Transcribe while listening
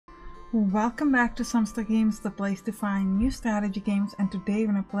Welcome back to Sampstra Games, the place to find new strategy games, and today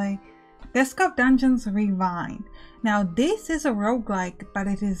we're going to play Desktop Dungeons Rewind. Now this is a roguelike, but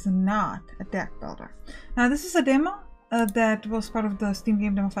it is not a deck builder. Now this is a demo that was part of the Steam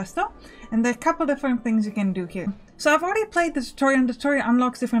Game Demo Festo, and there are a couple different things you can do here. So I've already played the tutorial, and the tutorial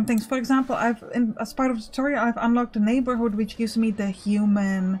unlocks different things. For example, as part of the tutorial I've unlocked a neighborhood which gives me the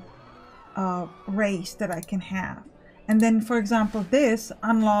human race that I can have. And then, for example, this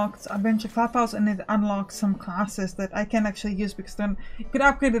unlocks Adventure Clubhouse, and it unlocks some classes that I can actually use because then you could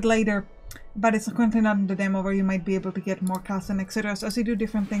upgrade it later, but it's currently not in the demo where you might be able to get more classes and etc. So as you do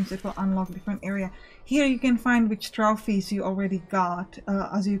different things, it will unlock different area. Here you can find which trophies you already got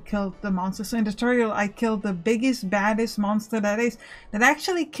as you killed the monster. So in the tutorial, I killed the biggest, baddest monster that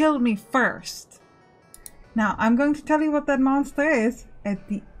actually killed me first. Now, I'm going to tell you what that monster is at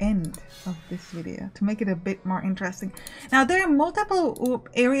the end of this video to make it a bit more interesting. Now there are multiple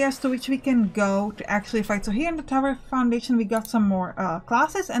areas to which we can go to actually fight. So here in the Tower Foundation we got some more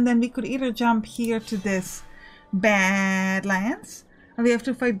classes, and then we could either jump here to this Badlands and we have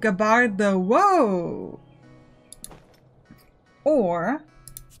to fight Gabbard the Whoa, or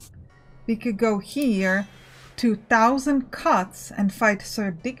we could go here to Thousand Cuts and fight Sir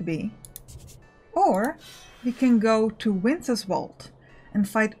Digby, or we can go to Wenceswold and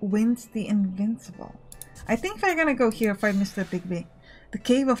fight Wince the Invincible. I think we're gonna go here fight Mr. Digby. The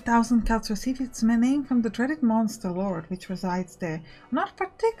Cave of Thousand Cuts received its name from the dreaded monster lord which resides there. Not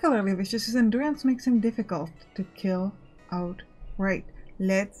particularly vicious, his endurance makes him difficult to kill outright.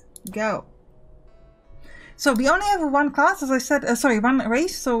 Let's go. So we only have one class, as I said, one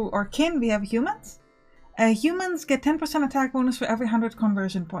race, or kin. We have humans. Humans get 10% attack bonus for every 100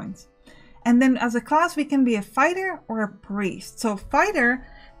 conversion points. And then as a class we can be a fighter or a priest. So fighter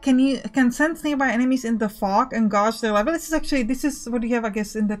can sense nearby enemies in the fog and gauge their level. This is what you have, I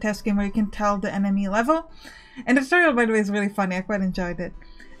guess, in the test game where you can tell the enemy level. And the tutorial, by the way, is really funny. I quite enjoyed it.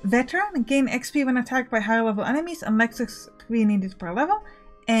 Veteran, gain XP when attacked by higher level enemies and less XP needed per level.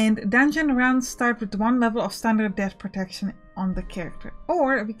 And dungeon rounds start with 1 level of standard death protection on the character.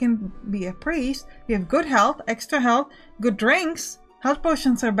 Or we can be a priest. We have good health, extra health, good drinks, health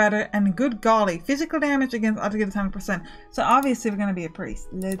potions are better, and good golly, physical damage against others 100%. So obviously we're gonna be a priest.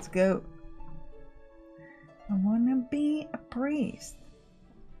 Let's go. I wanna be a priest.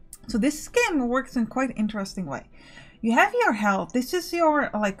 So this game works in quite an interesting way. You have your health. This is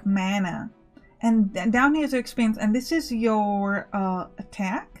your like mana, and down here is your experience, and this is your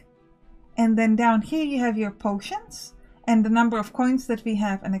attack. And then down here you have your potions and the number of coins that we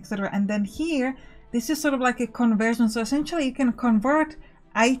have, and etc. And then here, this is sort of like a conversion. So essentially you can convert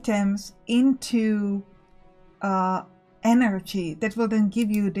items into energy that will then give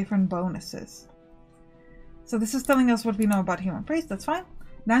you different bonuses. So this is telling us what we know about human priest. That's fine.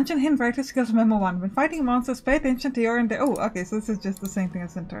 Dungeon hint writer skills memo 1. When fighting monsters, pay attention to your and oh, okay, so this is just the same thing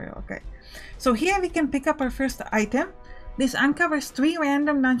as tutorial. Okay. So here we can pick up our first item. This uncovers 3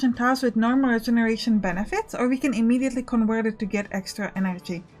 random dungeon tiles with normal regeneration benefits, or we can immediately convert it to get extra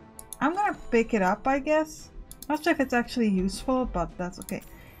energy. I'm gonna pick it up, I guess. Not sure if it's actually useful, but that's okay.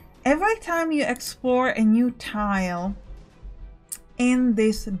 Every time you explore a new tile in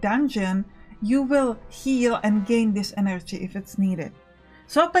this dungeon, you will heal and gain this energy if it's needed.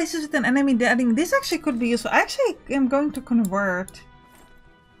 Swap places with an enemy deading. This actually could be useful. I actually am going to convert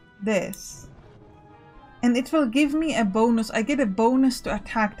this, and it will give me a bonus. I get a bonus to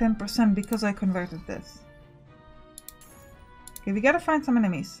attack 10% because I converted this. Okay, we gotta find some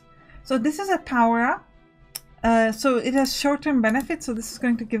enemies. So this is a power up. So it has short-term benefits, so this is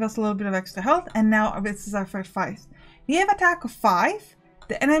going to give us a little bit of extra health. And now this is our first fight. We have attack of 5.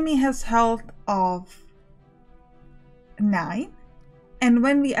 The enemy has health of 9. And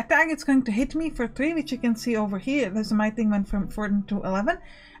when we attack, it's going to hit me for 3, which you can see over here. There's my thing went from 14 to 11.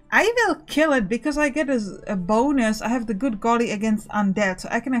 I will kill it because I get a bonus. I have the good golly against undead, so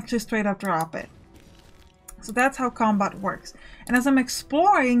I can actually straight up drop it. So that's how combat works. And as I'm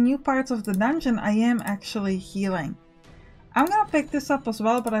exploring new parts of the dungeon, I am actually healing. I'm gonna pick this up as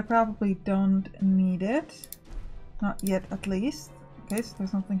well, but I probably don't need it. Not yet, at least. Okay, so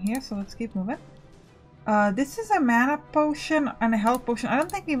there's nothing here, so let's keep moving. This is a mana potion and a health potion. I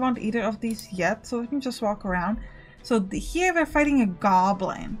don't think we want either of these yet, so we can just walk around. So here we're fighting a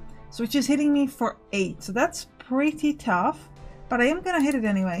goblin, so which is hitting me for 8. So that's pretty tough, but I am gonna hit it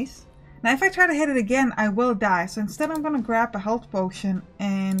anyways. Now if I try to hit it again, I will die. So instead I'm going to grab a health potion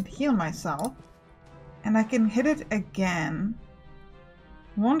and heal myself. And I can hit it again.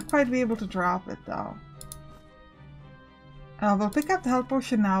 Won't quite be able to drop it though. We'll pick up the health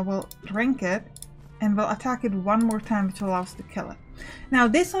potion now, we'll drink it. and we'll attack it one more time, which will allow us to kill it. Now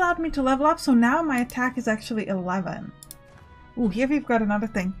this allowed me to level up, so now my attack is actually 11. Ooh, here we've got another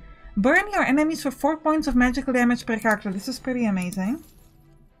thing. Burn your enemies for 4 points of magical damage per character. This is pretty amazing.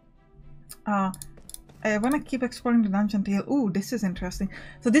 I want to keep exploring the dungeon to heal. Ooh, this is interesting.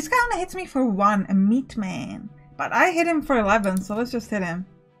 So this guy only hits me for 1, a meat man. But I hit him for 11, so let's just hit him.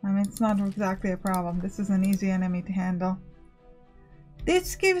 I mean, it's not exactly a problem. This is an easy enemy to handle.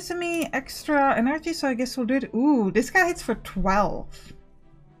 This gives me extra energy, so I guess we'll do it. Ooh, this guy hits for 12.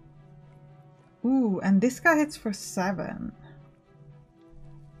 Ooh, and this guy hits for 7.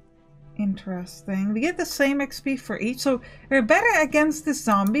 Interesting. We get the same XP for each, so we're better against this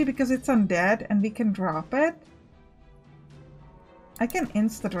zombie because it's undead and we can drop it. I can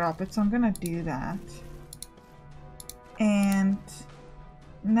insta-drop it, so I'm gonna do that. And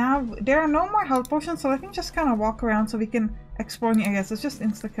now there are no more health potions, so let me just kind of walk around so we can explore new areas. Let's just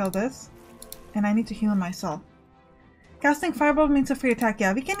insta-kill this. And I need to heal myself. Casting Fireball means a free attack.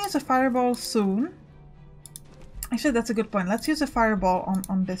 Yeah, we can use a Fireball soon. Actually, that's a good point. Let's use a Fireball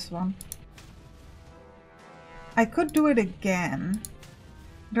on this one. I could do it again.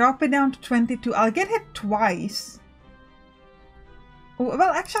 Drop it down to 22. I'll get hit twice.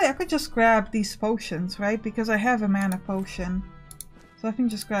 Well, actually, I could just grab these potions, right? Because I have a mana potion. So I can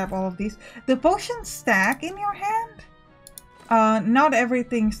just grab all of these. The potions stack in your hand? Not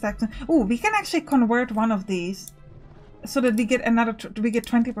everything stacks. Oh, we can actually convert one of these. So that we get another, we get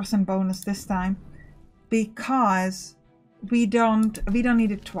 20% bonus this time. Because we don't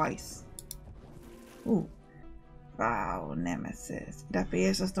need it twice. Ooh. Wow, Nemesis. It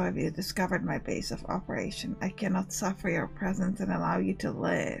appears as though you discovered my base of operation. I cannot suffer your presence and allow you to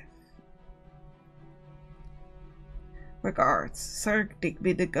live. Regards, Sir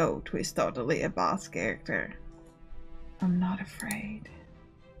Digby the Goat, who is totally a boss character. I'm not afraid.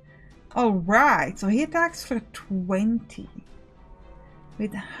 Alright, so he attacks for 20.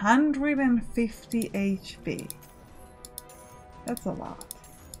 With 150 HP. That's a lot.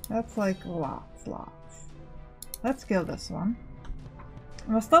 That's like lots. Let's kill this one.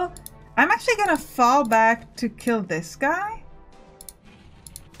 I'm actually gonna fall back to kill this guy.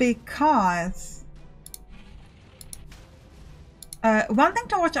 Because one thing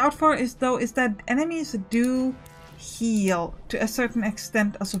to watch out for is that enemies do heal to a certain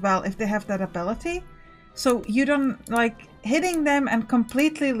extent as well if they have that ability. So you don't, like, hitting them and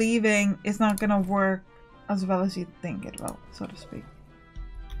completely leaving is not gonna work as well as you think it will, so to speak.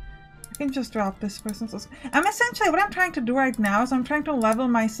 I can just drop this person. I'm essentially, what I'm trying to do right now is I'm trying to level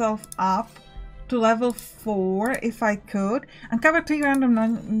myself up to level 4 if I could. Uncover 3 random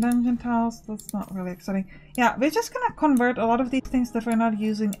dungeon tiles. That's not really exciting. Yeah, we're just gonna convert a lot of these things that we're not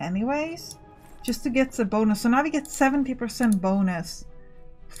using anyways, just to get the bonus. So now we get 70% bonus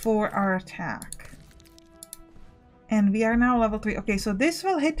for our attack. And we are now level 3. Okay, so this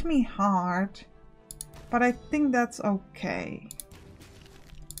will hit me hard, but I think that's okay.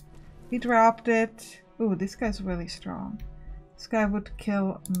 He dropped it. Ooh, this guy's really strong. This guy would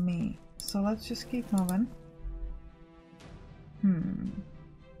kill me. So let's just keep moving.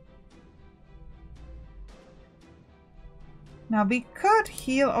 Now we could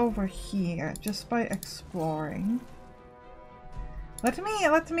heal over here just by exploring. Let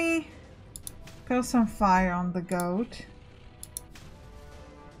me throw some fire on the goat.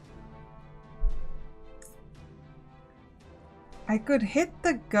 I could hit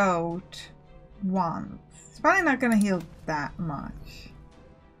the goat once. It's probably not gonna heal that much.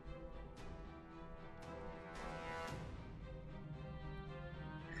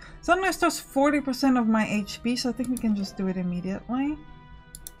 So it restores 40% of my HP, so I think we can just do it immediately.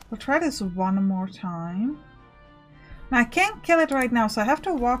 We'll try this one more time. Now I can't kill it right now, so I have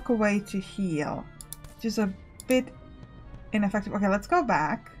to walk away to heal, which is a bit ineffective. Okay, let's go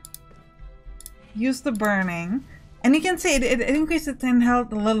back. Use the burning. And you can see it increased its in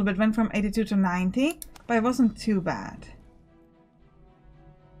health a little bit, went from 82 to 90, but it wasn't too bad.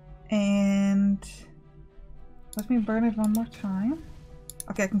 And let me burn it one more time.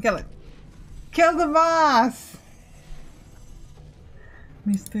 Okay, I can kill it. Kill the boss!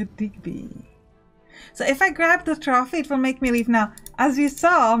 Mr. Digby. So if I grab the trophy, it will make me leave. Now, as you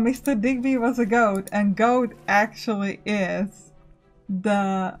saw, Mr. Digby was a goat, and goat actually is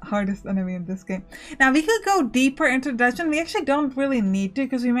the hardest enemy in this game. Now we could go deeper into the dungeon. We actually don't really need to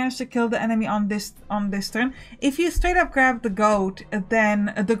because we managed to kill the enemy on this turn. If you straight up grab the goat,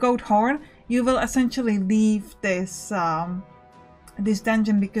 then the goat horn, you will essentially leave this this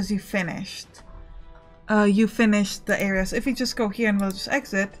dungeon because you finished the area. So if we just go here and we'll just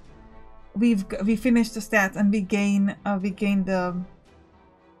exit, we finished the stats and we gain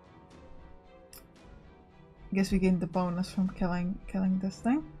I guess we gained the bonus from killing this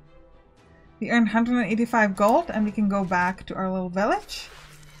thing. We earned 185 gold, and we can go back to our little village.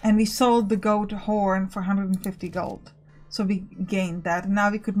 And we sold the goat horn for 150 gold. So we gained that. And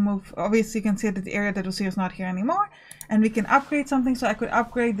now we could move. Obviously, you can see that the area that was here is not here anymore. And we can upgrade something. So I could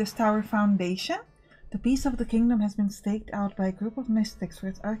upgrade this tower foundation. The piece of the kingdom has been staked out by a group of mystics for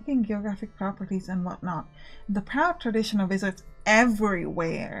its arcane geographic properties and whatnot. The proud tradition of wizards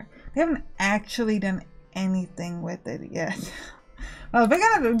everywhere. They haven't actually done anything with it yet. Well, we're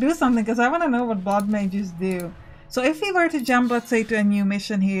gonna do something because I want to know what blood mages do. So if we were to jump, let's say, to a new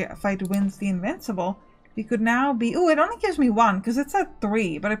mission here, fight Wins the Invincible, we could now be... Oh, it only gives me 1 because it's at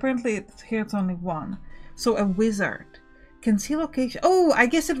 3, but apparently here it's only 1. So a wizard. Can see location. Oh, I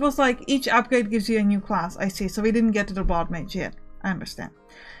guess it was like each upgrade gives you a new class. I see. So we didn't get to the blood mage yet. I understand.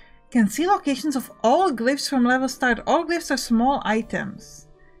 Can see locations of all glyphs from level start. All glyphs are small items.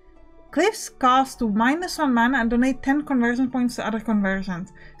 Glyphs cost -1 mana and donate 10 conversion points to other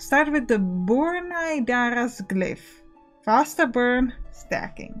conversions. Start with the Burnaidaras glyph. Faster burn,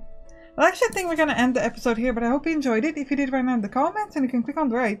 stacking. Well, actually, I think we're going to end the episode here, but I hope you enjoyed it. If you did, write down in the comments and you can click on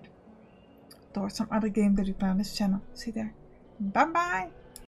the right towards some other game that we play on this channel. See you there. Bye bye.